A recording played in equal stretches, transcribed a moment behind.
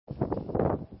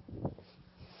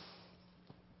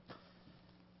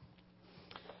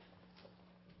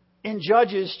In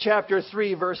Judges chapter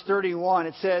 3, verse 31,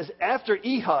 it says, after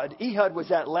Ehud was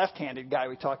that left-handed guy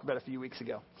we talked about a few weeks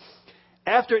ago.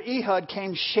 After Ehud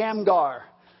came Shamgar,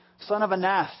 son of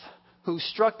Anath, who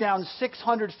struck down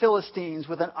 600 Philistines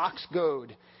with an ox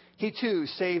goad. He too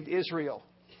saved Israel.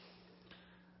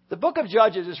 The book of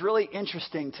Judges is really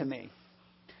interesting to me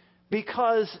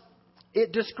because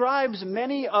it describes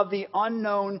many of the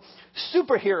unknown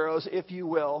superheroes, if you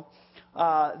will,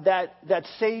 that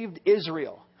saved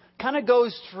Israel. Kind of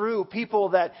goes through people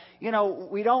that,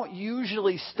 we don't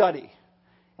usually study.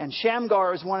 And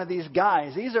Shamgar is one of these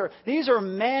guys. These are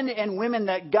men and women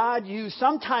that God used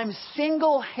sometimes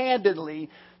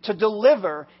single-handedly to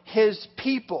deliver his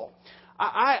people.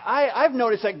 I've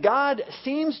noticed that God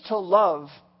seems to love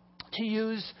to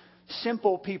use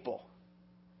simple people.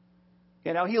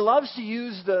 He loves to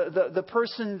use the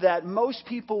person that most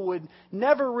people would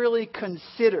never really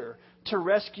consider to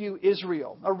rescue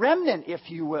Israel. A remnant, if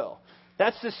you will.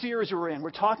 That's the series we're in.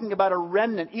 We're talking about a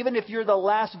remnant, even if you're the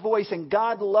last voice, and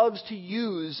God loves to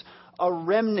use a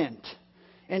remnant.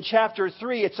 In chapter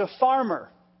 3, it's a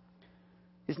farmer.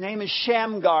 His name is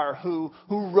Shamgar, who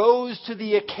rose to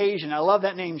the occasion. I love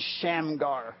that name,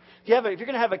 Shamgar. If you're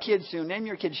going to have a kid soon, name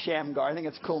your kid Shamgar. I think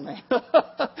it's a cool name.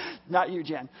 Not you,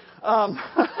 Jen.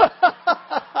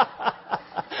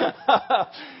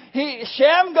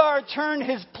 Shamgar turned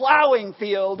his plowing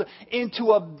field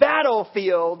into a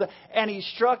battlefield, and he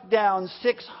struck down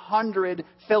 600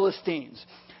 Philistines.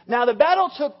 Now, the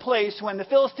battle took place when the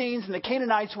Philistines and the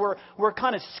Canaanites were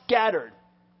kind of scattered.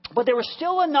 But there was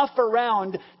still enough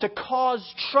around to cause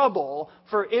trouble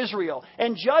for Israel.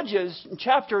 And Judges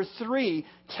chapter 3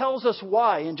 tells us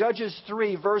why. In Judges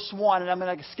 3 verse 1, and I'm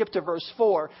going to skip to verse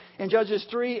 4. In Judges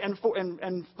 3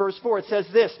 and verse 4 it says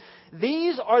this.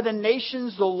 These are the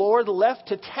nations the Lord left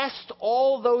to test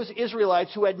all those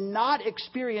Israelites who had not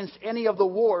experienced any of the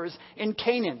wars in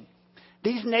Canaan.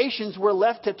 These nations were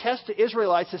left to test the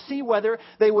Israelites to see whether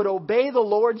they would obey the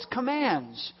Lord's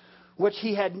commands, which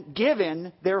he had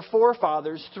given their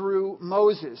forefathers through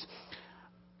Moses.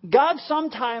 God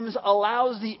sometimes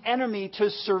allows the enemy to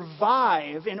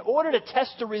survive in order to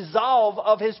test the resolve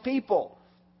of his people.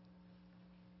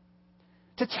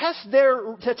 To test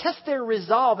their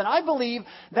resolve. And I believe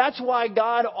that's why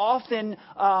God often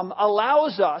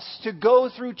allows us to go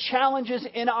through challenges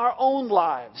in our own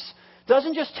lives.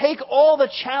 Doesn't just take all the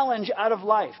challenge out of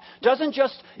life. Doesn't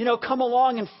just, come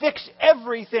along and fix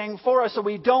everything for us so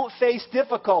we don't face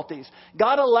difficulties.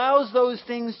 God allows those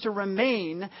things to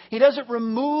remain. He doesn't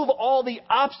remove all the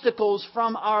obstacles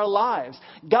from our lives.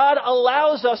 God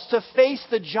allows us to face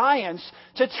the giants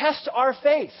to test our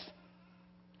faith.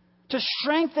 To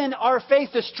strengthen our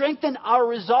faith, to strengthen our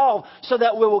resolve so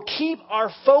that we will keep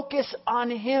our focus on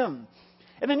Him.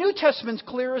 And the New Testament's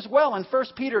clear as well. In 1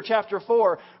 Peter chapter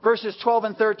 4, verses 12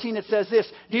 and 13, it says this,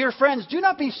 Dear friends, do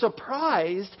not be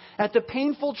surprised at the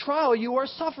painful trial you are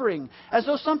suffering, as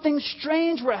though something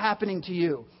strange were happening to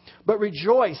you. But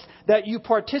rejoice that you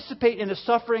participate in the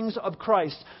sufferings of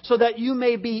Christ, so that you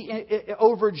may be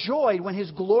overjoyed when His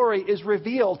glory is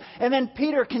revealed. And then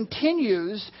Peter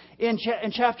continues in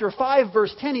chapter 5,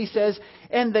 verse 10, he says,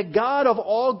 And the God of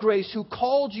all grace, who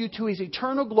called you to His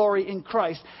eternal glory in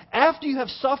Christ, after you have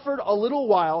suffered a little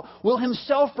while, will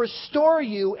Himself restore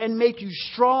you and make you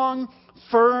strong,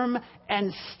 firm,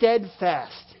 and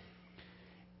steadfast.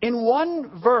 In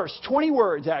one verse, 20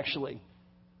 words actually,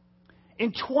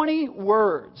 in 20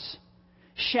 words,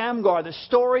 Shamgar, the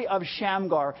story of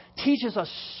Shamgar, teaches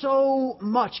us so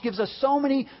much, gives us so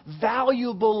many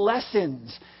valuable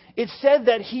lessons. It said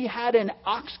that he had an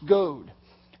ox goad.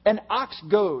 An ox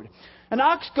goad. An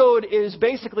ox goad is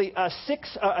basically an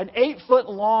 8-foot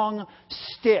long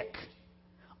stick.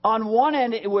 On one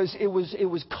end, it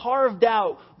was carved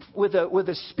out with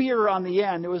a spear on the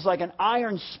end. It was like an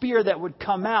iron spear that would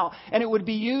come out, and it would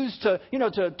be used to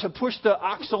push the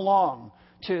ox along,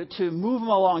 to move him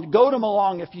along, to goad him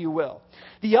along, if you will.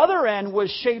 The other end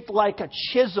was shaped like a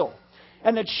chisel.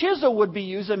 And the chisel would be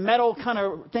used, a metal kind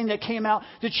of thing that came out.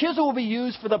 The chisel would be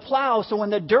used for the plow. So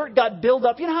when the dirt got built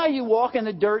up, you know how you walk in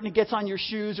the dirt and it gets on your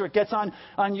shoes or it gets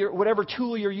on your whatever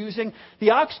tool you're using?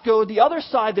 The ox goad, the other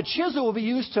side, the chisel will be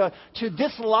used to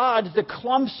dislodge the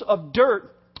clumps of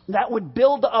dirt that would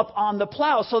build up on the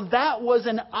plow. So that was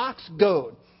an ox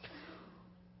goad.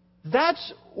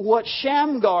 That's what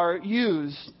Shamgar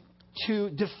used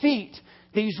to defeat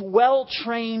these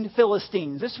well-trained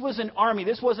Philistines. This was an army.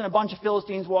 This wasn't a bunch of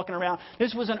Philistines walking around.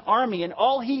 This was an army, and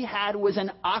all he had was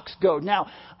an ox goad. Now,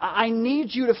 I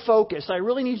need you to focus. I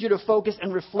really need you to focus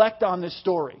and reflect on this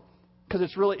story, because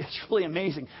it's really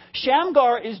amazing.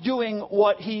 Shamgar is doing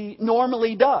what he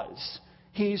normally does.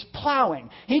 He's plowing.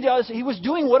 He was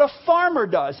doing what a farmer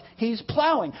does. He's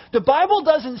plowing. The Bible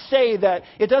doesn't say that.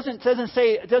 It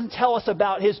doesn't tell us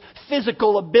about his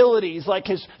physical abilities, like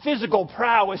his physical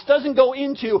prowess. It doesn't go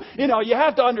into, you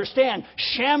have to understand,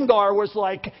 Shamgar was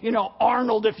like,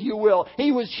 Arnold, if you will.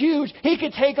 He was huge. He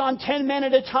could take on 10 men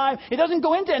at a time. It doesn't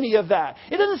go into any of that.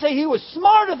 It doesn't say he was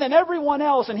smarter than everyone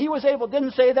else and he was able. It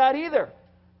didn't say that either.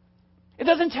 It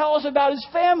doesn't tell us about his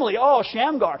family. Oh,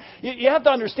 Shamgar. You have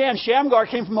to understand, Shamgar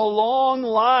came from a long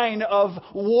line of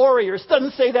warriors. It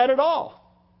doesn't say that at all.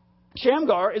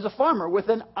 Shamgar is a farmer with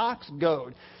an ox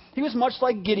goad. He was much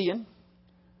like Gideon,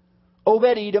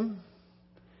 Obed-Edom,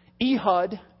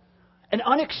 Ehud, an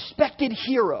unexpected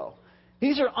hero.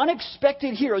 These are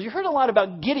unexpected heroes. You heard a lot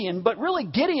about Gideon, but really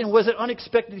Gideon was an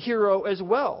unexpected hero as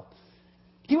well.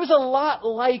 He was a lot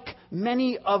like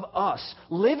many of us,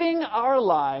 living our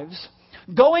lives,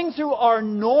 going through our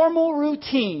normal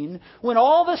routine, when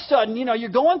all of a sudden, you're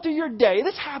going through your day.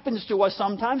 This happens to us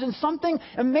sometimes, and something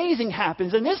amazing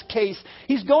happens. In this case,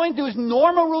 he's going through his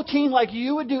normal routine like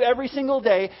you would do every single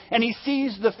day, and he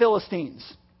sees the Philistines.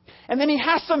 And then he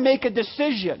has to make a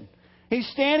decision. He's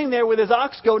standing there with his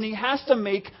ox goad, and he has to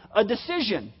make a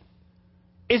decision.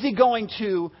 Is he going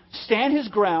to stand his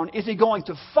ground? Is he going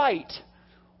to fight?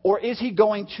 Or is he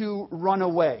going to run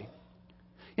away?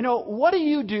 What do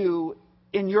you do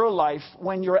in your life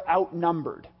when you're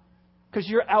outnumbered? Because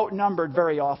you're outnumbered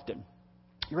very often.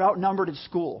 You're outnumbered at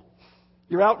school.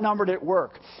 You're outnumbered at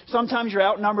work. Sometimes you're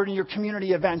outnumbered in your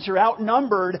community events. You're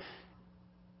outnumbered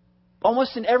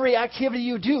almost in every activity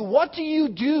you do. What do you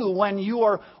do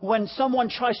when someone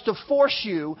tries to force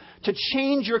you to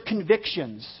change your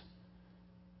convictions?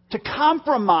 To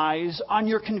compromise on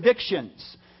your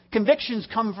convictions? Convictions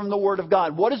come from the Word of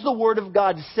God. What does the Word of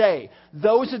God say?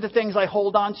 Those are the things I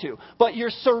hold on to. But you're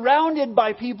surrounded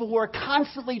by people who are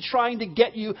constantly trying to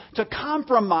get you to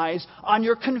compromise on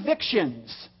your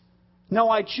convictions. No,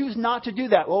 I choose not to do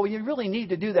that. Well, you really need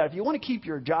to do that. If you want to keep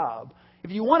your job,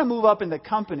 if you want to move up in the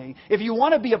company, if you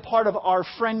want to be a part of our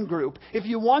friend group, if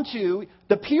you want to,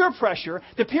 the peer pressure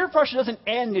doesn't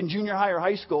end in junior high or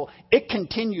high school. It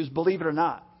continues, believe it or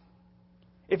not.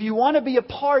 If you want to be a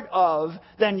part of,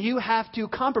 then you have to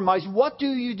compromise. What do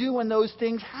you do when those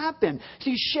things happen?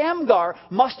 See, Shamgar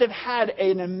must have had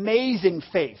an amazing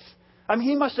faith.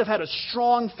 He must have had a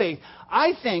strong faith.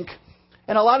 I think,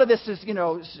 and a lot of this is,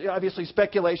 obviously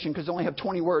speculation because I only have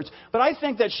 20 words, but I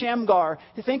think that Shamgar,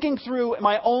 thinking through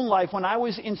my own life when I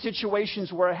was in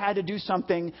situations where I had to do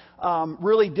something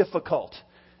really difficult,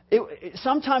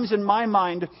 sometimes in my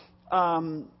mind,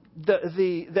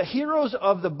 the heroes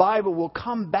of the Bible will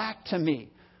come back to me.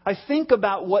 I think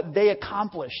about what they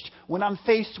accomplished when I'm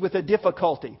faced with a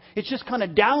difficulty. It's just kind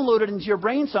of downloaded into your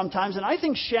brain sometimes. And I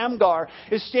think Shamgar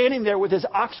is standing there with his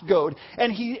ox goad,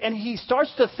 and he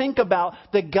starts to think about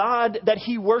the God that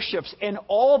he worships and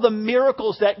all the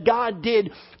miracles that God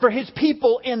did for his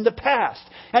people in the past.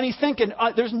 And he's thinking,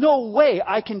 there's no way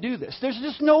I can do this. There's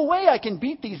just no way I can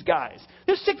beat these guys.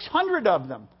 There's 600 of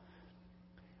them.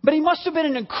 But he must have been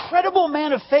an incredible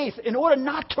man of faith in order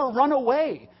not to run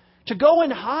away, to go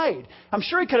and hide. I'm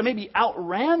sure he could have maybe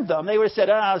outran them. They would have said,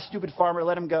 stupid farmer,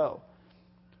 let him go.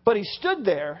 But he stood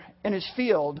there in his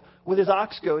field with his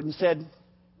ox goad and said,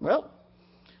 well,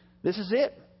 this is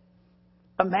it.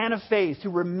 A man of faith who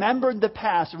remembered the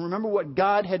past and remembered what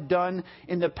God had done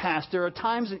in the past. There are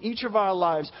times in each of our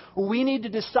lives where we need to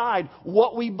decide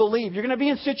what we believe. You're going to be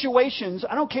in situations,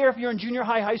 I don't care if you're in junior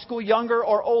high, high school, younger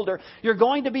or older, you're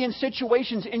going to be in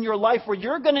situations in your life where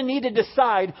you're going to need to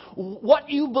decide what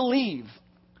you believe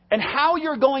and how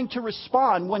you're going to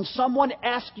respond when someone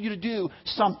asks you to do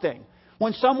something.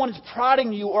 When someone is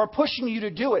prodding you or pushing you to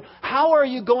do it, how are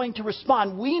you going to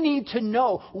respond? We need to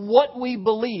know what we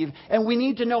believe, and we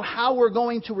need to know how we're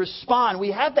going to respond.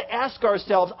 We have to ask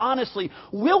ourselves, honestly,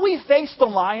 will we face the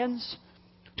lions?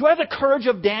 Do I have the courage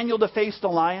of Daniel to face the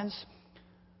lions?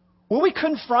 Will we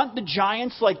confront the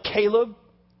giants like Caleb?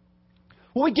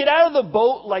 Will we get out of the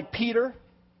boat like Peter?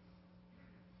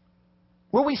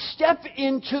 Will we step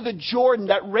into the Jordan,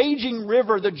 that raging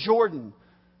river, the Jordan?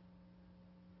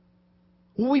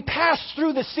 Will we pass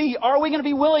through the sea? Are we going to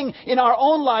be willing in our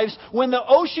own lives when the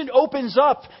ocean opens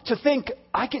up to think,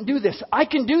 I can do this. I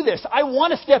can do this. I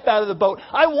want to step out of the boat.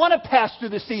 I want to pass through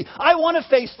the sea. I want to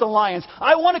face the lions.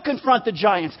 I want to confront the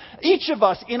giants. Each of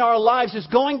us in our lives is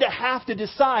going to have to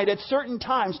decide at certain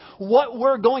times what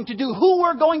we're going to do, who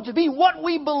we're going to be, what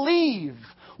we believe,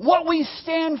 what we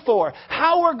stand for,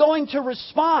 how we're going to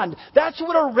respond. That's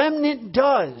what a remnant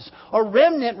does. A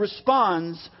remnant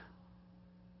responds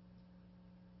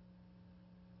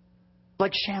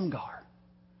like Shamgar.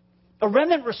 A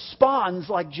remnant responds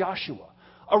like Joshua.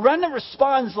 A remnant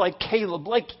responds like Caleb,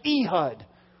 like Ehud,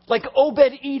 like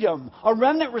Obed-Edom. A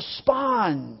remnant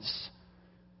responds.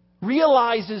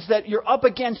 Realizes that you're up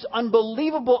against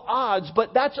unbelievable odds,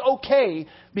 but that's okay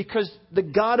because the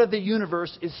God of the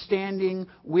universe is standing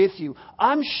with you.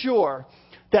 I'm sure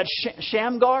that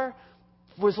Shamgar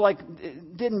was like,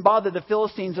 didn't bother the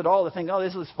Philistines at all to think, oh,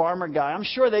 this is this farmer guy. I'm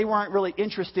sure they weren't really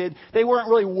interested. They weren't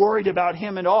really worried about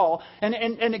him at all.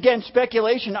 And again,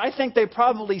 speculation, I think they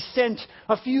probably sent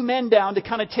a few men down to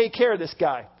kind of take care of this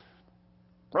guy.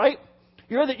 Right?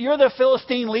 You're the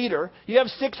Philistine leader. You have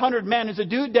 600 men. There's a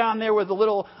dude down there with a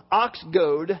little ox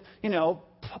goad,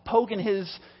 poking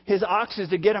his oxes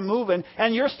to get him moving.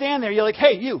 And you're standing there. You're like,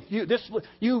 hey, you,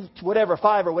 whatever,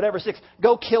 5 or whatever, 6,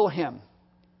 go kill him.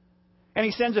 And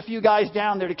he sends a few guys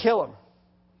down there to kill him.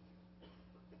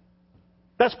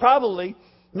 That's probably,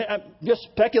 just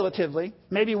speculatively,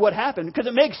 maybe what happened. Because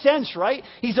it makes sense, right?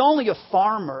 He's only a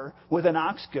farmer with an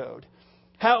ox goad.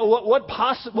 What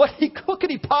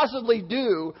could he possibly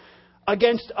do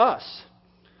against us?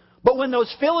 But when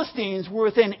those Philistines were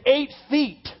within 8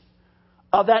 feet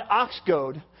of that ox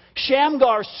goad,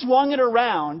 Shamgar swung it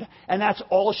around, and that's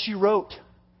all she wrote.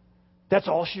 That's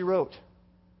all she wrote.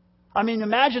 I mean,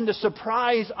 imagine the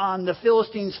surprise on the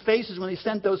Philistines' faces when they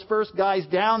sent those first guys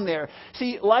down there.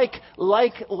 See, like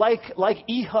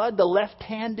Ehud, the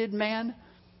left-handed man,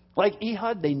 like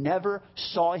Ehud, they never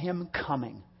saw him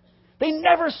coming. They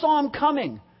never saw him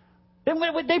coming.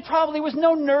 They probably was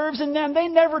no nerves in them. They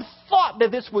never thought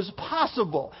that this was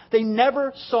possible. They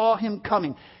never saw him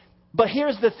coming. But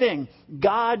here's the thing.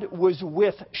 God was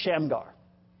with Shamgar.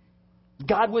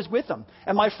 God was with him.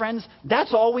 And my friends,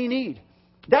 that's all we need.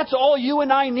 That's all you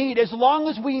and I need. As long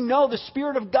as we know the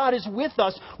Spirit of God is with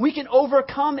us, we can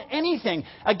overcome anything.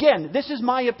 Again, this is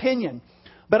my opinion.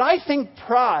 But I think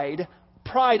pride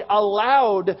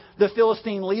allowed the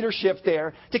Philistine leadership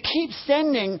there to keep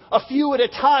sending a few at a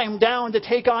time down to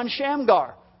take on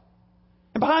Shamgar.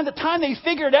 And by the time they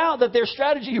figured out that their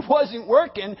strategy wasn't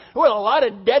working, there were a lot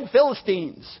of dead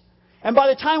Philistines. And by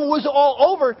the time it was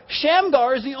all over,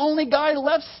 Shamgar is the only guy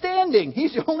left standing.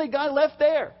 He's the only guy left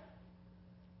there.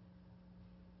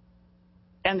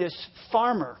 And this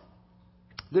farmer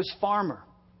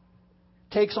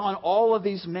takes on all of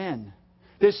these men.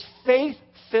 This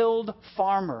faith-filled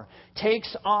farmer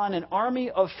takes on an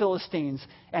army of Philistines,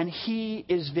 and he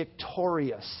is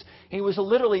victorious. He was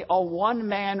literally a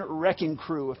one-man wrecking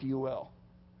crew, if you will.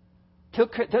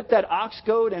 Took that ox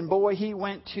goad, and boy, he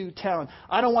went to town.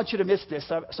 I don't want you to miss this.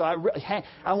 So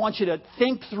I want you to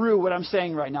think through what I'm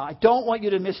saying right now. I don't want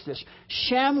you to miss this.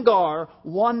 Shamgar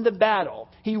won the battle.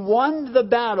 He won the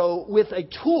battle with a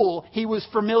tool he was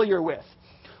familiar with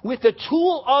the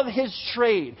tool of his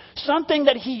trade, something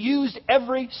that he used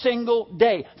every single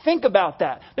day. Think about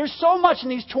that. There's so much in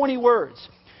these 20 words.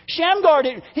 Shamgar,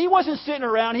 he wasn't sitting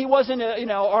around. He wasn't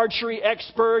an archery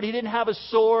expert. He didn't have a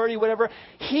sword or whatever.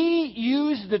 He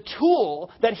used the tool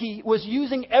that he was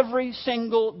using every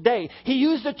single day. He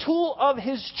used the tool of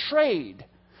his trade,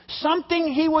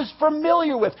 something he was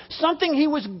familiar with, something he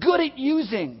was good at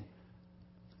using.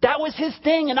 That was his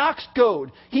thing, an ox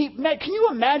goad. Can you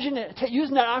imagine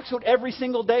using that ox goad every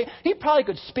single day? He probably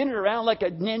could spin it around like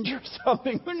a ninja or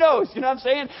something. Who knows? You know what I'm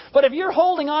saying? But if you're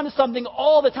holding on to something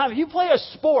all the time, if you play a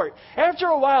sport, after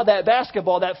a while that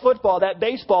basketball, that football, that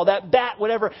baseball, that bat,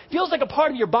 whatever, feels like a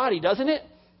part of your body, doesn't it?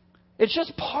 It's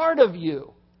just part of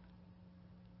you.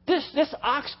 This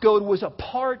ox goad was a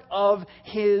part of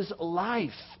his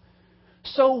life.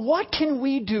 So what can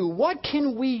we do? What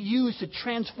can we use to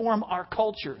transform our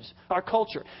culture,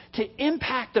 to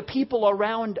impact the people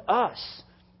around us?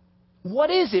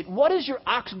 What is it? What is your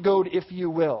ox goad, if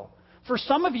you will? For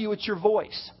some of you, it's your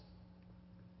voice.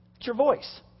 It's your voice.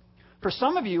 For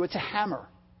some of you, it's a hammer.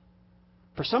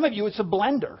 For some of you, it's a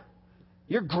blender.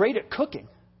 You're great at cooking.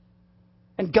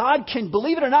 And God can,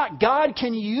 believe it or not, God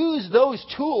can use those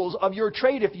tools of your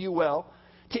trade, if you will,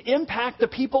 to impact the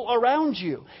people around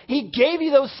you. He gave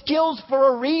you those skills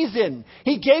for a reason.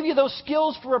 He gave you those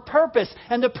skills for a purpose.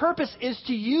 And the purpose is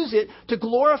to use it to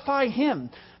glorify Him.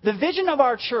 The vision of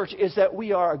our church is that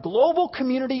we are a global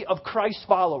community of Christ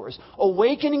followers,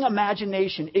 awakening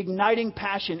imagination, igniting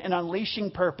passion, and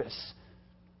unleashing purpose.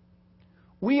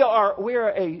 We are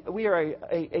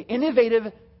a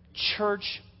innovative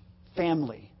church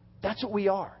family. That's what we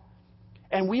are.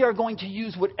 And we are going to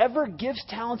use whatever gifts,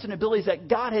 talents, and abilities that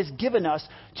God has given us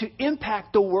to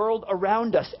impact the world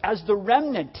around us as the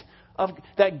remnant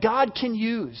that God can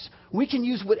use. We can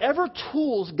use whatever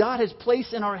tools God has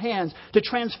placed in our hands to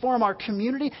transform our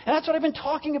community. And that's what I've been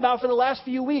talking about for the last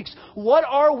few weeks. What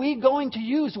are we going to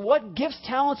use? What gifts,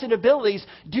 talents, and abilities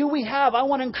do we have? I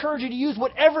want to encourage you to use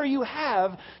whatever you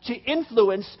have to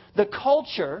influence the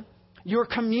culture, your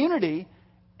community,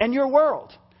 and your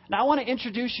world. Now, I want to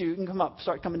introduce you. You can come up,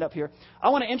 start coming up here. I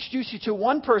want to introduce you to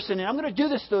one person, and I'm going to do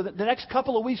this, though, the next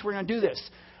couple of weeks we're going to do this.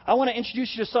 I want to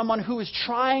introduce you to someone who is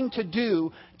trying to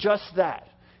do just that.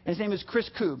 And his name is Chris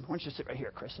Koob. Why don't you sit right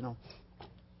here, Chris?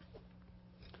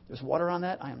 There's water on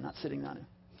that? I am not sitting on it.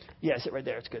 Yeah, sit right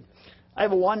there. It's good. I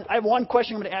have one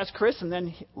question I'm going to ask Chris, and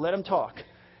then let him talk.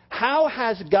 How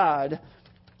has God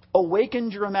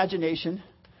awakened your imagination,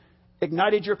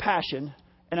 ignited your passion,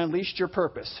 and unleashed your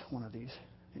purpose? One of these.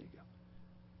 There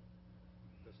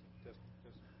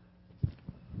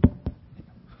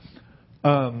you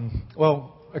go.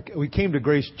 Well, we came to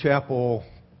Grace Chapel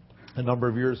a number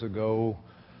of years ago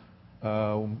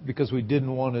because we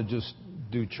didn't want to just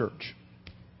do church.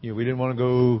 We didn't want to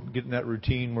go get in that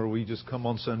routine where we just come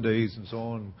on Sundays and so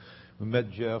on. We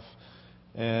met Jeff,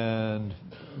 and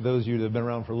those of you that have been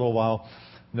around for a little while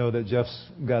know that Jeff's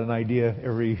got an idea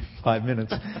every 5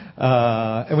 minutes.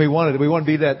 And we wanted to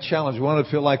be that challenge. We wanted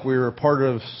to feel like we were a part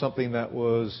of something that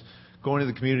was going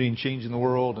to the community and changing the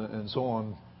world and so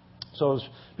on. So it was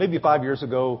maybe 5 years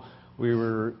ago, we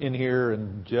were in here,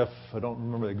 and Jeff, I don't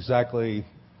remember exactly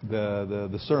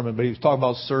the sermon, but he was talking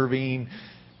about serving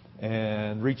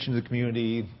and reaching the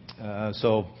community. I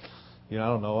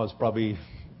don't know, I was probably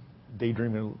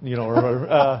daydreaming,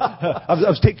 I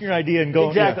was taking your idea and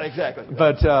going. Exactly.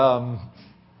 But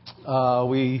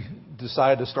we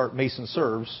decided to start Mason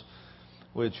Serves,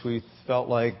 which we felt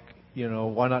like,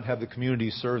 why not have the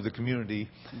community serve the community?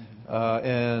 Mm-hmm.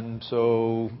 And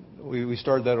so we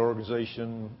started that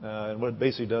organization. And what it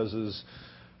basically does is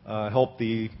help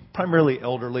the primarily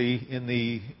elderly in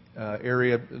the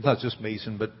area, not just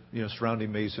Mason, but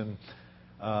surrounding Mason.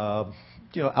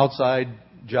 Outside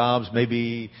jobs,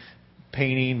 maybe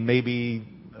painting, maybe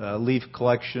leaf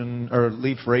collection or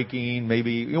leaf raking,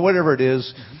 maybe whatever it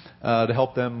is. To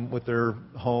help them with their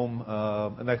home.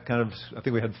 And that kind of, I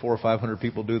think we had 400 or 500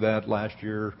 people do that last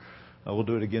year. We'll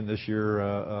do it again this year,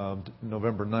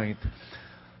 November 9th.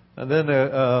 And then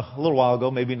a little while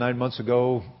ago, maybe 9 months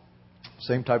ago,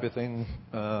 same type of thing.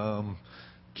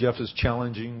 Jeff is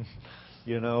challenging,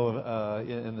 in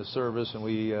the service. And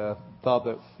we thought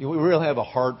that we really have a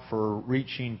heart for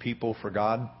reaching people for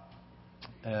God.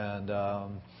 And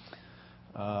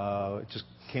it just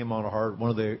came on our heart. One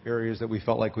of the areas that we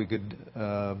felt like we could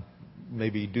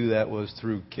maybe do that was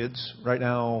through kids. Right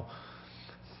now,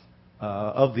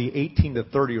 of the 18 to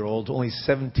 30-year-olds, only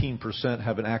 17%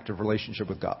 have an active relationship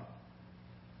with God.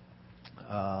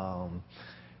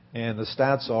 And the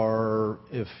stats are,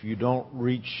 if you don't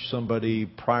reach somebody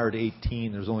prior to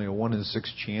 18, there's only a 1 in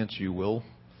 6 chance you will.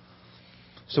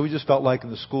 So we just felt like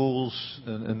in the schools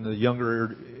and the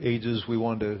younger ages, we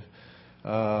wanted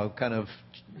to kind of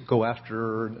go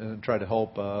after and try to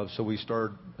help. So we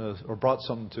brought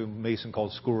something to Mason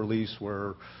called School Release,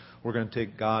 where we're going to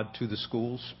take God to the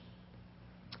schools.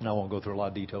 And I won't go through a lot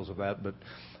of details of that, but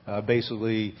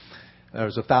basically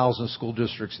there's 1,000 school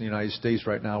districts in the United States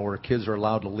right now where kids are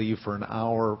allowed to leave for an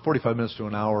hour, 45 minutes to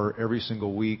an hour every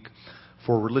single week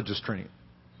for religious training.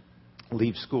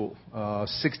 Leave school.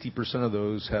 60% of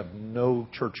those have no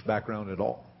church background at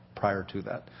all prior to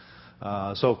that.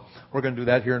 So we're going to do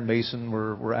that here in Mason.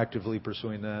 We're actively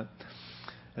pursuing that.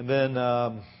 And then,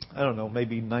 I don't know,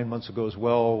 maybe 9 months ago as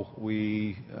well,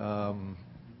 we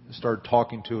started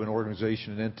talking to an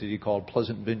organization, an entity called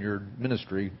Pleasant Vineyard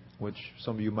Ministry, which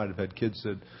some of you might have had kids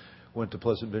that went to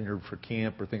Pleasant Vineyard for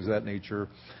camp or things of that nature.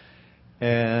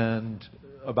 And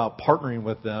about partnering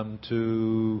with them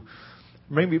to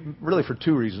maybe really for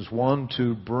 2 reasons. One,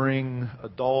 to bring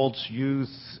adults, youth,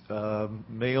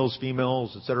 males,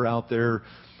 females, et cetera, out there.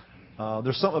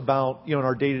 There's something about, in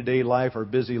our day-to-day life, our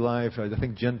busy life, I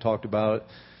think Jen talked about it.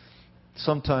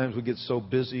 Sometimes we get so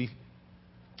busy,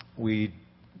 we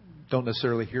don't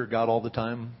necessarily hear God all the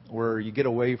time. Where you get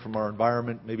away from our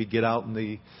environment, maybe get out in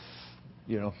the,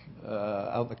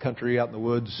 out in the country, out in the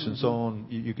woods, and so on,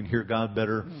 you can hear God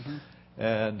better. Mm-hmm.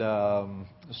 And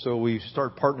so we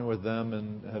started partnering with them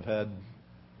and have had,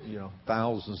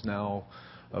 thousands now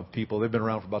of people. They've been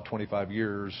around for about 25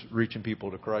 years, reaching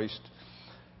people to Christ,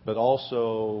 but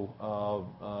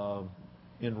also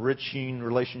enriching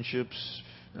relationships,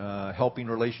 helping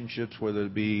relationships, whether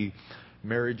it be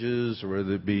marriages or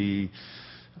whether it be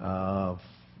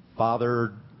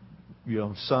father,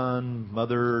 son,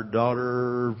 mother,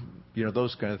 daughter,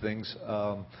 those kind of things.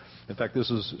 In fact,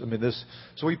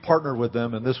 so we partnered with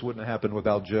them, and this wouldn't have happened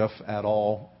without Jeff at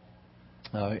all.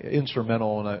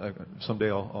 Instrumental, and someday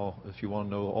I'll, if you want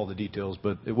to know all the details,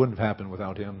 but it wouldn't have happened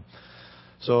without him.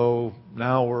 So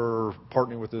now we're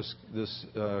partnering with this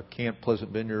Camp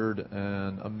Pleasant Vineyard,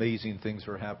 and amazing things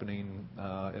are happening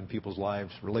in people's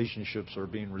lives. Relationships are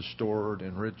being restored,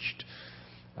 enriched,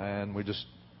 and we just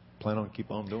plan on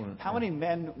keep on doing it. How many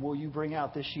men will you bring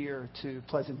out this year to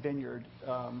Pleasant Vineyard?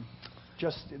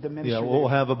 Just the ministry. Yeah, we'll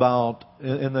have about,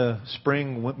 in the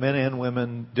spring, men and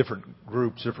women, different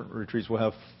groups, different retreats. We'll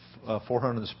have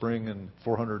 400 in the spring and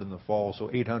 400 in the fall,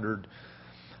 so 800.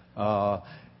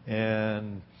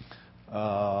 And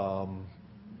a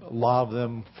lot of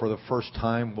them, for the first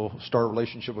time, will start a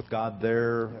relationship with God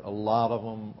there. A lot of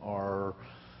them are,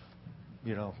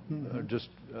 just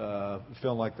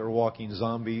feeling like they're walking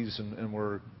zombies, and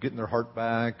we're getting their heart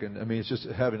back. And I mean, it's just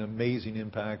having an amazing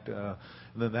impact.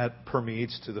 And then that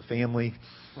permeates to the family.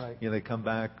 Right. They come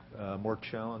back more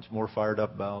challenged, more fired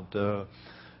up about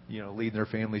leading their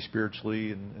family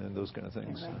spiritually and those kind of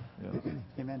things. Amen. Yeah.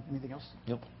 Amen. Anything else?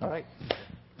 Nope. All right.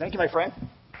 Thank you, my friend.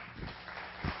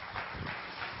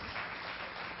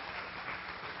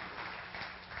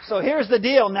 So here's the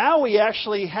deal. Now we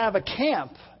actually have a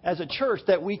camp as a church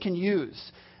that we can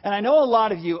use. And I know a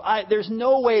lot of you, there's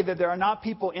no way that there are not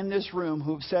people in this room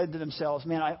who've said to themselves,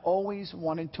 man, I always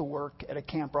wanted to work at a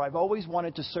camp, or I've always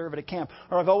wanted to serve at a camp,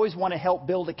 or I've always wanted to help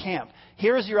build a camp.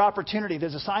 Here's your opportunity.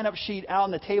 There's a sign-up sheet out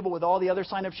on the table with all the other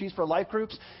sign-up sheets for life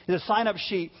groups. There's a sign-up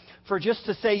sheet for just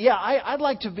to say, yeah, I'd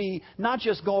like to be, not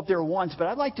just go up there once, but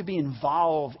I'd like to be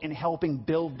involved in helping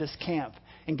build this camp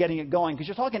and getting it going. Because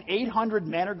you're talking 800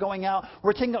 men are going out.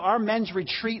 We're taking our men's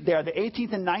retreat there, the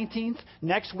 18th and 19th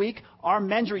next week. Our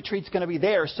men's retreat's going to be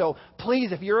there. So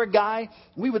please, if you're a guy,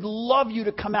 we would love you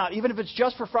to come out. Even if it's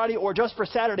just for Friday or just for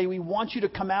Saturday, we want you to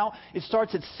come out. It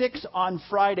starts at 6 on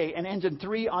Friday and ends at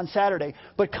 3 on Saturday.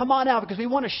 But come on out, because we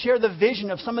want to share the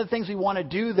vision of some of the things we want to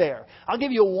do there. I'll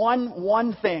give you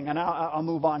one thing, and I'll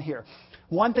move on here.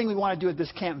 One thing we want to do at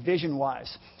this camp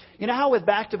vision-wise. You know how with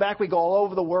back-to-back we go all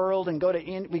over the world and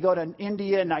we go to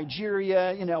India,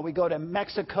 Nigeria, we go to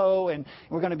Mexico, and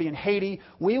we're going to be in Haiti.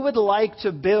 We would like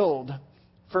to build,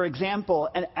 for example,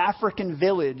 an African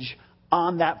village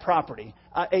on that property.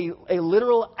 A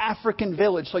literal African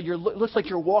village. So it looks like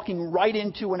you're walking right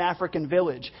into an African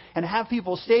village, and have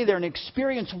people stay there and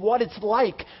experience what it's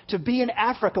like to be in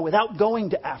Africa without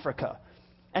going to Africa.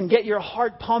 And get your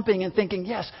heart pumping and thinking,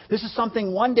 yes, this is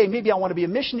something one day, maybe I want to be a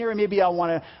missionary, maybe I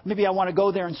want to go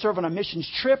there and serve on a missions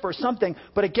trip or something,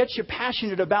 but it gets you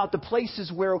passionate about the places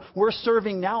where we're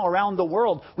serving now around the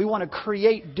world. We want to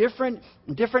create different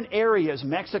areas,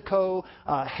 Mexico,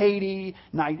 Haiti,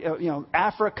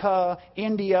 Africa,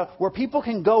 India, where people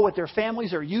can go with their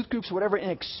families or youth groups or whatever and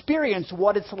experience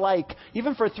what it's like,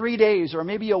 even for 3 days or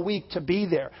maybe a week, to be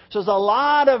there. So there's a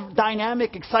lot of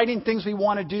dynamic, exciting things we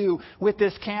want to do with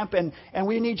this camp, and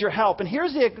we need your help. And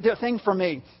here's the thing for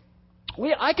me.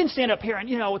 I can stand up here and,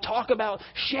 talk about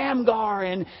Shamgar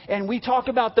and we talk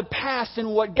about the past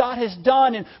and what God has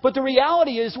done. But the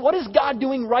reality is, what is God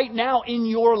doing right now in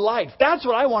your life? That's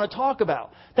what I want to talk about.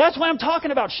 That's why I'm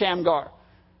talking about Shamgar.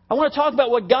 I want to talk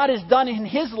about what God has done in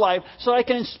his life so I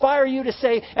can inspire you to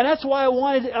say, and that's why I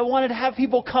wanted to have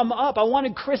people come up. I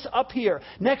wanted Chris up here.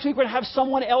 Next week we're going to have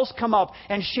someone else come up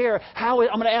and share I'm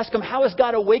going to ask them, how has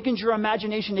God awakened your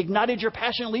imagination, ignited your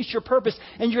passion, unleashed your purpose?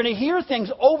 And you're going to hear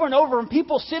things over and over from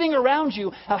people sitting around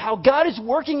you, how God is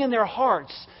working in their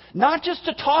hearts. Not just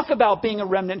to talk about being a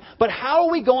remnant, but how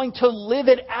are we going to live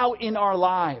it out in our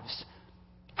lives?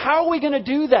 How are we going to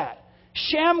do that?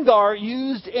 Shamgar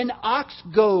used an ox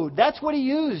goad. That's what he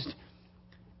used.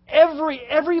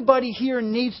 Everybody here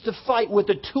needs to fight with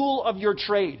the tool of your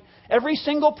trade. Every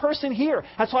single person here.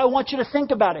 That's why I want you to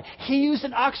think about it. He used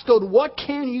an ox goad. What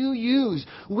can you use?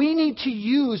 We need to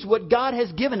use what God has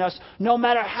given us, no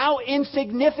matter how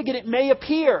insignificant it may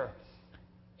appear.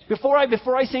 Before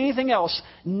I say anything else,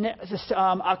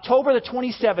 October the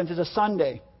 27th is a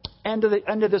Sunday. End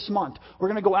of this month. We're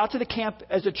going to go out to the camp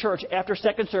as a church after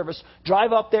second service,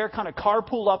 drive up there, kind of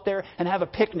carpool up there, and have a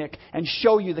picnic and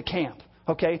show you the camp.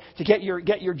 Okay? To get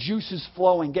your juices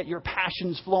flowing, get your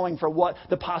passions flowing for what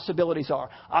the possibilities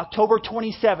are. October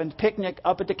 27th, picnic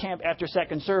up at the camp after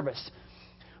second service.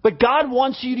 But God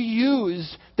wants you to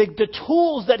use the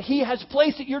tools that He has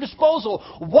placed at your disposal.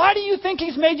 Why do you think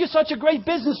He's made you such a great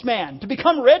businessman? To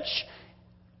become rich?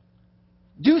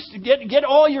 Get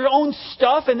all your own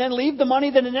stuff and then leave the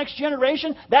money to the next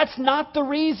generation? That's not the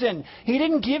reason. He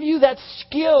didn't give you that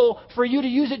skill for you to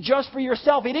use it just for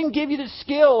yourself. He didn't give you the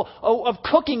skill of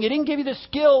cooking. He didn't give you the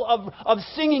skill of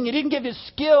singing. He didn't give you the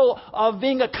skill of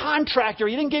being a contractor.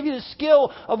 He didn't give you the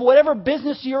skill of whatever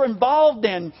business you're involved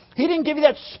in. He didn't give you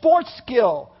that sports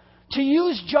skill to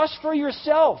use just for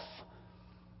yourself.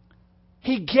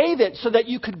 He gave it so that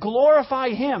you could glorify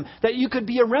Him, that you could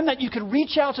be a remnant, you could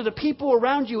reach out to the people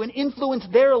around you and influence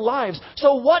their lives.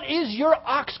 So what is your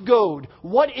ox goad?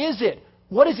 What is it?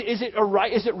 What is it? Is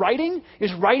it writing?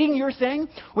 Is writing your thing?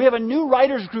 We have a new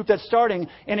writers group that's starting,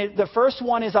 and the first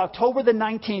one is October the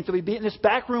 19th. It'll be in this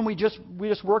back room we just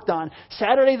worked on,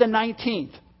 Saturday the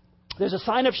 19th. There's a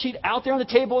sign-up sheet out there on the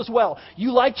table as well.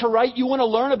 You like to write. You want to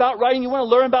learn about writing. You want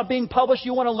to learn about being published.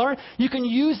 You want to learn. You can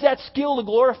use that skill to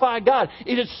glorify God.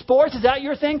 Is it sports? Is that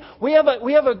your thing? We have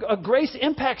a Grace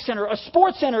Impact Center, a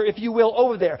sports center, if you will,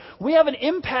 over there. We have an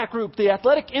impact group, the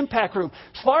Athletic Impact Group.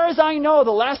 As far as I know,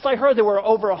 the last I heard, there were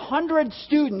over 100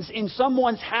 students in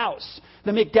someone's house,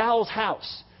 the McDowell's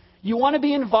house. You want to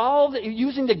be involved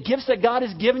using the gifts that God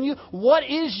has given you? What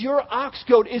is your ox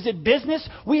goad? Is it business?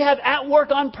 We have At Work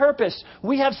on Purpose.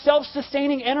 We have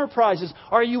self-sustaining enterprises.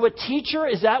 Are you a teacher?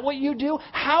 Is that what you do?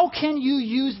 How can you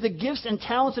use the gifts and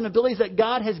talents and abilities that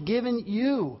God has given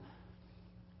you?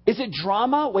 Is it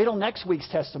drama? Wait till next week's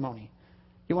testimony.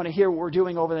 You want to hear what we're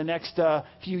doing over the next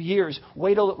few years.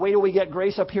 Wait till we get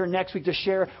Grace up here next week to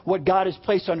share what God has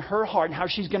placed on her heart and how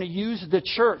she's going to use the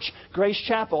church, Grace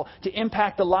Chapel, to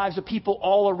impact the lives of people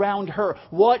all around her.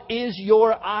 What is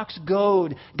your ox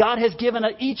goad? God has given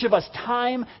each of us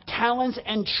time, talents,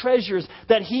 and treasures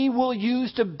that He will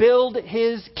use to build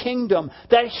His kingdom.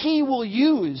 That He will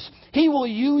use. He will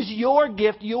use your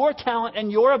gift, your talent,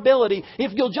 and your ability,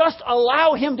 if you'll just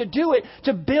allow Him to do it,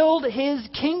 to build His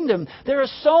kingdom. There are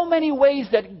so many ways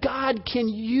that God can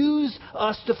use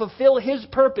us to fulfill His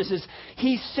purposes.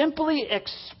 He simply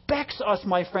expects us,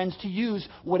 my friends, to use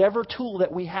whatever tool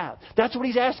that we have. That's what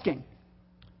He's asking.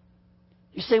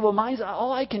 You say, well, mine's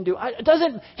all I can do.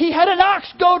 He had an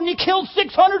ox goad and he killed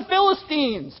 600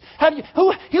 Philistines.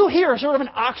 Who here has heard of an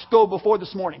ox goad before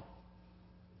this morning?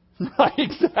 Right,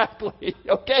 exactly.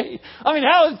 Okay. I mean,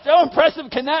 how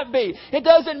impressive can that be? It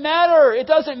doesn't matter. It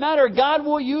doesn't matter. God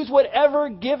will use whatever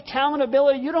gift, talent,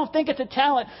 ability. You don't think it's a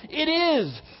talent. It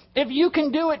is. If you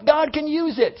can do it, God can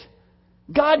use it.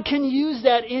 God can use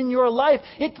that in your life.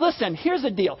 Listen, here's the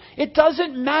deal. It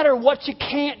doesn't matter what you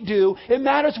can't do. It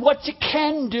matters what you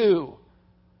can do.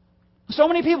 So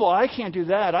many people, I can't do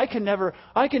that. I can never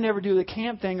do the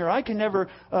camp thing, or I can never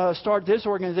start this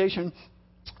organization.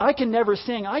 I can never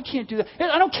sing. I can't do that.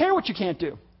 I don't care what you can't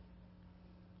do.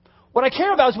 What I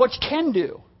care about is what you can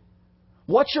do.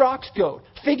 What's your ox goad?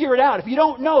 Figure it out. If you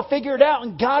don't know, figure it out,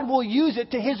 and God will use it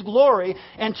to His glory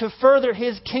and to further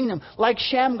His kingdom. Like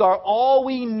Shamgar, all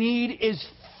we need is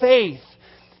faith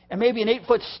and maybe an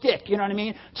 8-foot stick, you know what I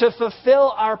mean, to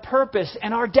fulfill our purpose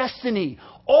and our destiny.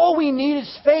 All we need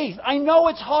is faith. I know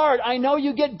it's hard. I know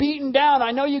you get beaten down.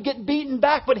 I know you get beaten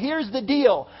back. But here's the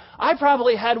deal. I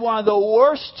probably had one of the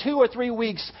worst 2 or 3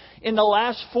 weeks in the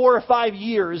last 4 or 5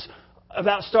 years,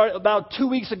 about 2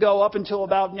 weeks ago up until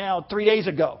about now 3 days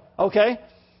ago. Okay?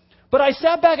 But I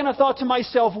sat back and I thought to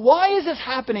myself, why is this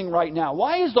happening right now?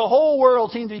 Why is the whole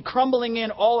world seem to be crumbling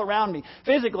in all around me?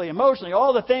 Physically, emotionally,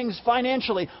 all the things,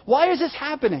 financially. Why is this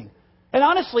happening? And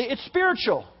honestly, it's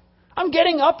spiritual. I'm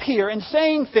getting up here and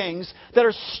saying things that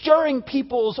are stirring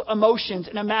people's emotions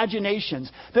and imaginations,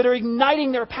 that are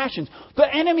igniting their passions.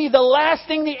 The last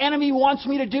thing the enemy wants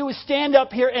me to do is stand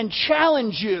up here and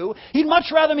challenge you. He'd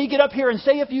much rather me get up here and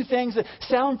say a few things that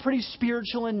sound pretty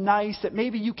spiritual and nice, that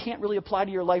maybe you can't really apply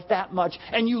to your life that much,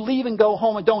 and you leave and go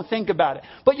home and don't think about it.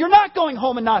 But you're not going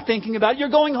home and not thinking about it. You're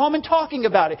going home and talking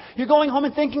about it. You're going home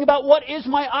and thinking about, what is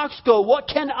my ox goad? What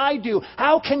can I do?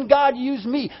 How can God use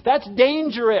me? That's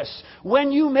dangerous.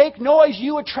 When you make noise,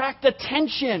 you attract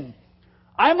attention.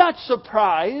 I'm not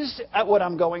surprised at what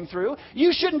I'm going through.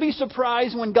 You shouldn't be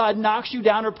surprised when God knocks you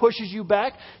down or pushes you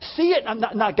back. See it,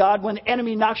 not God, when the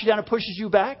enemy knocks you down or pushes you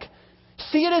back.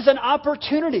 See it as an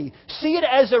opportunity. See it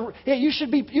as you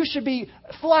should be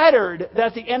flattered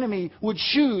that the enemy would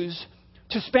choose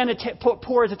to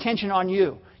pour his attention on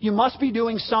you. You must be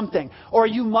doing something, or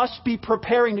you must be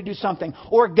preparing to do something,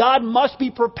 or God must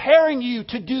be preparing you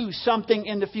to do something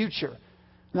in the future.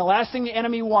 And the last thing the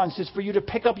enemy wants is for you to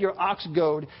pick up your ox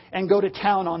goad and go to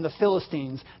town on the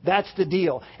Philistines. That's the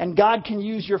deal. And God can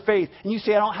use your faith. And you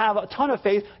say, I don't have a ton of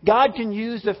faith. God can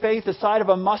use the faith the size of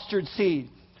a mustard seed.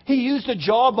 He used the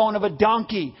jawbone of a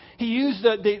donkey. He used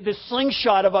the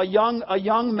slingshot of a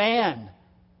young man.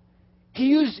 He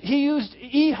used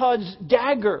Ehud's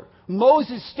dagger,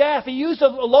 Moses' staff. He used a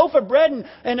loaf of bread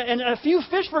and a few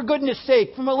fish, for goodness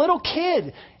sake, from a little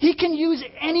kid. He can use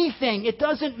anything. It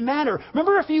doesn't matter.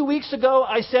 Remember a few weeks ago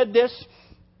I said this?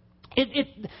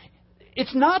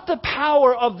 It's not the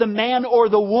power of the man or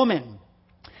the woman.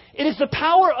 It is the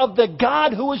power of the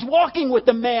God who is walking with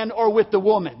the man or with the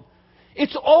woman.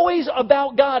 It's always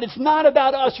about God. It's not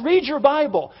about us. Read your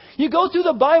Bible. You go through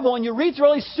the Bible and you read through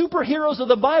all these superheroes of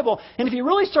the Bible. And if you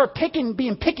really start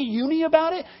being picky-uni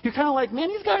about it, you're kind of like, man,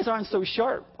 these guys aren't so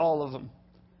sharp, all of them.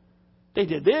 They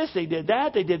did this, they did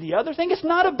that, they did the other thing. It's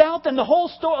not about them. The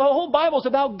whole Bible is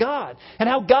about God and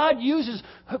how God uses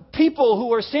people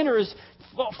who are sinners,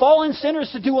 fallen sinners,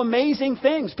 to do amazing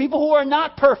things. People who are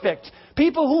not perfect.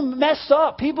 People who mess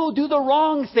up. People who do the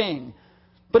wrong thing.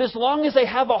 But as long as they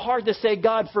have a heart to say,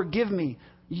 God, forgive me,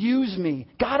 use me,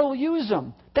 God will use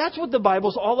them. That's what the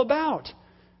Bible's all about.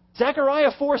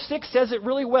 Zechariah 4:6 says it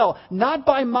really well. Not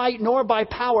by might nor by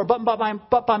power, but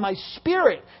by my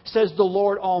Spirit, says the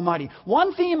Lord Almighty.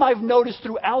 One theme I've noticed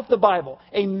throughout the Bible,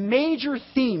 a major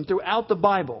theme throughout the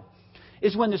Bible,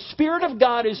 is when the Spirit of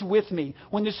God is with me,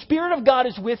 when the Spirit of God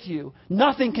is with you,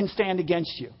 nothing can stand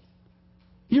against you.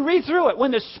 You read through it.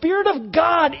 When the Spirit of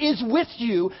God is with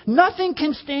you, nothing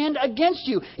can stand against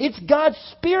you. It's God's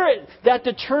Spirit that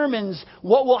determines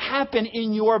what will happen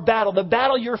in your battle, the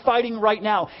battle you're fighting right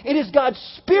now. It is God's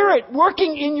Spirit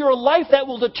working in your life that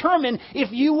will determine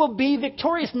if you will be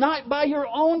victorious, not by your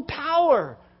own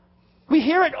power. We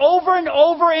hear it over and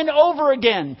over and over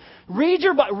again. Read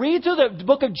through the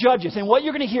book of Judges, and what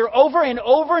you're going to hear over and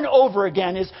over and over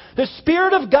again is the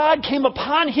Spirit of God came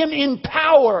upon him in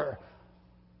power.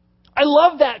 I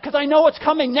love that because I know what's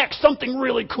coming next, something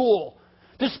really cool.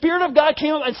 The Spirit of God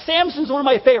came up, and Samson's one of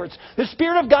my favorites. The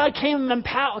Spirit of God came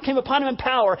upon him in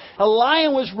power. A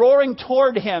lion was roaring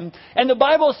toward him, and the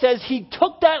Bible says he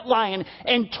took that lion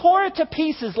and tore it to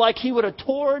pieces like he would have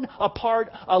torn apart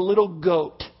a little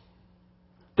goat.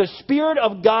 The Spirit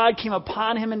of God came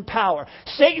upon him in power.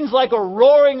 Satan's like a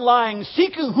roaring lion,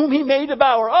 seeking whom he may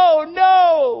devour. Oh,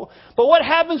 no! But what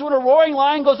happens when a roaring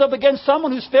lion goes up against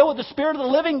someone who's filled with the Spirit of the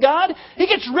living God? He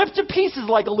gets ripped to pieces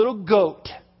like a little goat.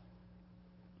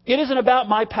 It isn't about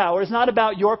my power. It's not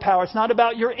about your power. It's not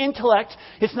about your intellect.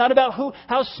 It's not about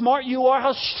how smart you are,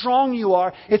 how strong you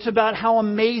are. It's about how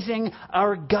amazing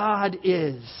our God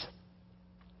is.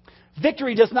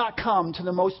 Victory does not come to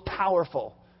the most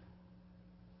powerful,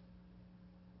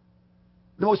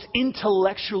 the most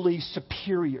intellectually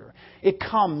superior. It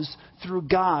comes through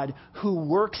God who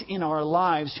works in our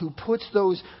lives, who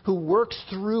works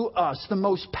through us. The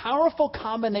most powerful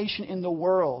combination in the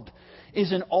world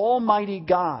is an almighty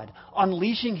God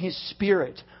unleashing His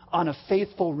Spirit on a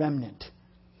faithful remnant.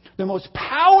 The most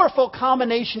powerful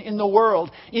combination in the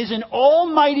world is an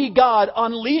almighty God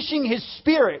unleashing His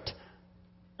Spirit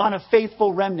on a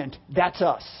faithful remnant. That's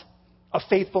us. A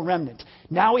faithful remnant.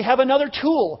 Now we have another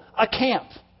tool, a camp.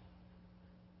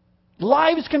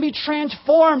 Lives can be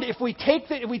transformed if we take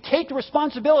the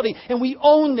responsibility and we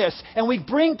own this and we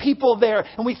bring people there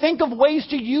and we think of ways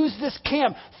to use this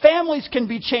camp. Families can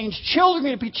be changed. Children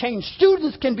can be changed.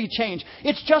 Students can be changed.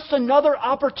 It's just another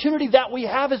opportunity that we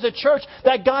have as a church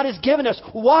that God has given us.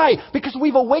 Why? Because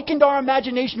we've awakened our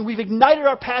imagination. We've ignited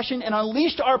our passion and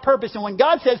unleashed our purpose. And when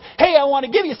God says, hey, I want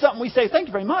to give you something, we say, thank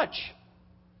you very much.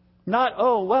 Not,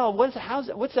 oh, well, what's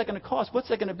that going to cost? What's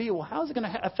that going to be? Well, how's it going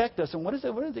to affect us? And what is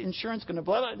the insurance going to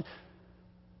blah, blah.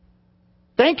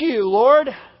 Thank you, Lord.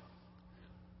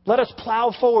 Let us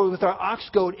plow forward with our ox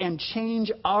goad and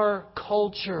change our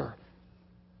culture.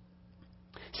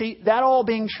 See, that all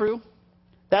being true,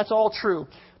 that's all true.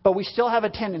 But we still have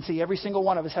a tendency, every single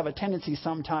one of us have a tendency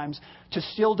sometimes, to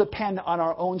still depend on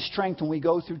our own strength when we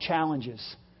go through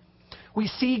challenges. We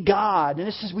see God,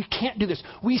 and we can't do this.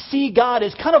 We see God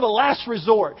as kind of a last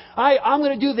resort. I'm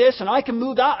going to do this, and I can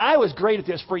move. I was great at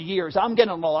this for years. I'm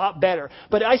getting a lot better.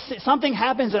 But something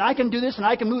happens, and I can do this, and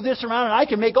I can move this around, and I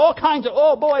can make all kinds of,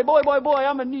 oh, boy,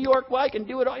 I'm in New York. Well, I can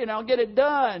do it, I'll get it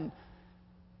done.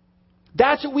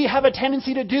 That's what we have a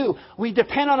tendency to do. We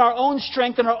depend on our own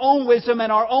strength and our own wisdom and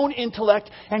our own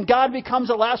intellect, and God becomes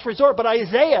a last resort. But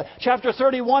Isaiah chapter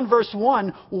 31 verse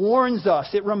 1 warns us.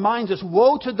 It reminds us,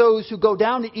 woe to those who go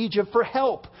down to Egypt for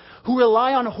help, who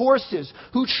rely on horses,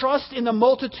 who trust in the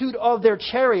multitude of their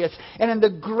chariots and in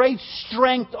the great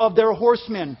strength of their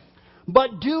horsemen.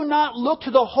 But do not look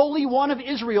to the Holy One of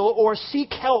Israel or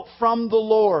seek help from the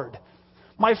Lord.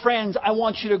 My friends, I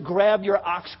want you to grab your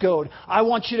ox goad. I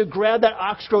want you to grab that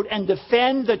ox goad and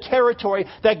defend the territory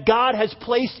that God has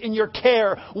placed in your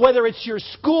care. Whether it's your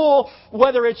school,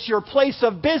 whether it's your place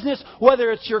of business,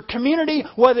 whether it's your community,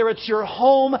 whether it's your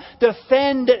home.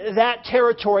 Defend that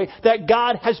territory that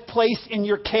God has placed in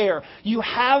your care. You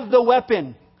have the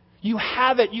weapon. You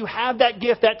have it. You have that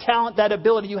gift, that talent, that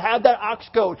ability. You have that ox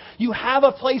goad. You have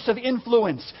a place of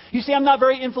influence. You say, I'm not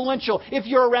very influential. If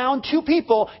you're around two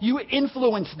people, you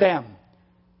influence them.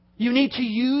 You need to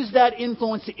use that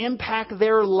influence to impact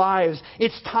their lives.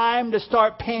 It's time to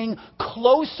start paying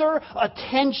closer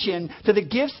attention to the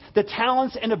gifts, the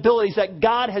talents, and abilities that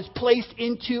God has placed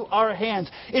into our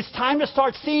hands. It's time to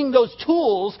start seeing those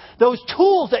tools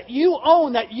that you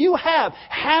own, that you have,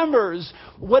 hammers,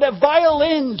 whatever,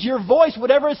 violins, your voice,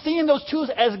 whatever, seeing those tools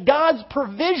as God's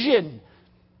provision.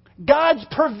 God's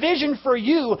provision for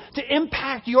you to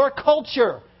impact your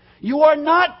culture. You are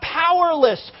not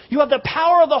powerless. You have the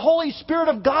power of the Holy Spirit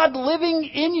of God living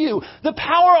in you. The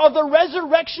power of the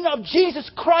resurrection of Jesus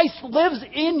Christ lives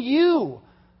in you.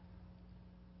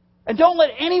 And don't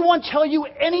let anyone tell you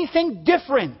anything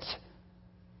different.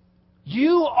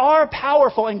 You are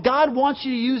powerful, and God wants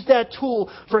you to use that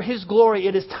tool for His glory.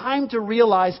 It is time to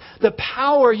realize the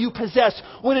power you possess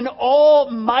when an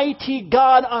almighty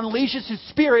God unleashes His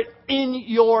Spirit in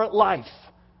your life.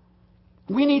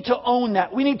 We need to own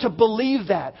that. We need to believe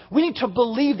that. We need to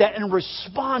believe that and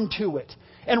respond to it.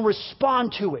 And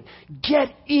respond to it.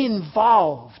 Get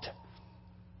involved.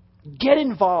 Get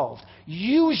involved.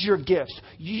 Use your gifts.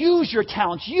 Use your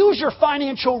talents. Use your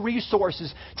financial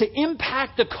resources to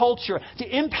impact the culture,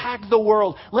 to impact the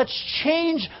world. Let's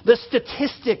change the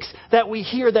statistics that we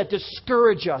hear that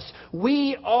discourage us.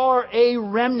 We are a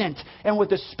remnant. And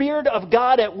with the Spirit of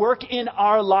God at work in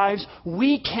our lives,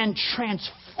 we can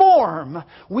transform,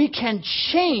 we can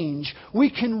change, we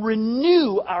can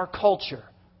renew our culture.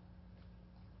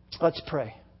 Let's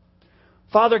pray.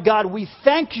 Father God, we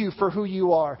thank you for who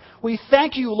you are. We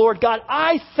thank you, Lord God.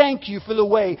 I thank you for the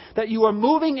way that you are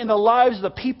moving in the lives of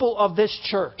the people of this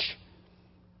church.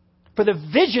 For the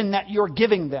vision that you're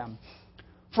giving them.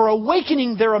 For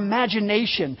awakening their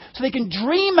imagination so they can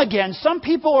dream again. Some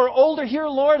people are older here,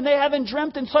 Lord, and they haven't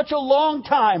dreamt in such a long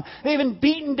time. They've been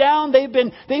beaten down. They've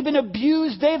been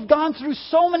abused. They've gone through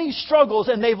so many struggles,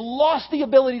 and they've lost the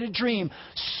ability to dream.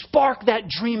 Spark that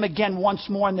dream again once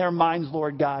more in their minds,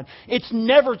 Lord God. It's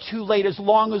never too late as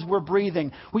long as we're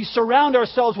breathing. We surround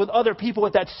ourselves with other people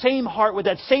with that same heart, with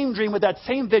that same dream, with that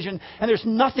same vision, and there's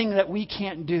nothing that we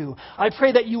can't do. I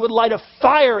pray that you would light a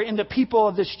fire in the people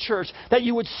of this church, that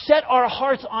you would set our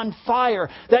hearts on fire,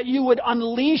 that you would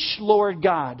unleash, Lord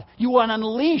God. You would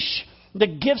unleash the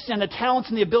gifts and the talents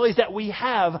and the abilities that we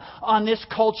have on this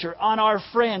culture, on our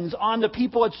friends, on the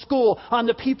people at school, on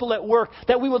the people at work,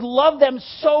 that we would love them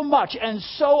so much and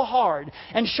so hard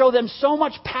and show them so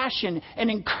much passion and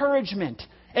encouragement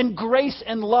and grace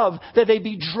and love that they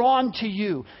be drawn to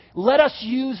you. Let us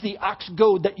use the ox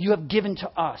goad that you have given to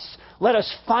us. Let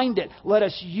us find it. Let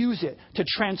us use it to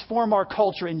transform our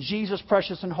culture in Jesus'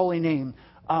 precious and holy name.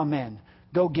 Amen.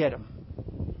 Go get them.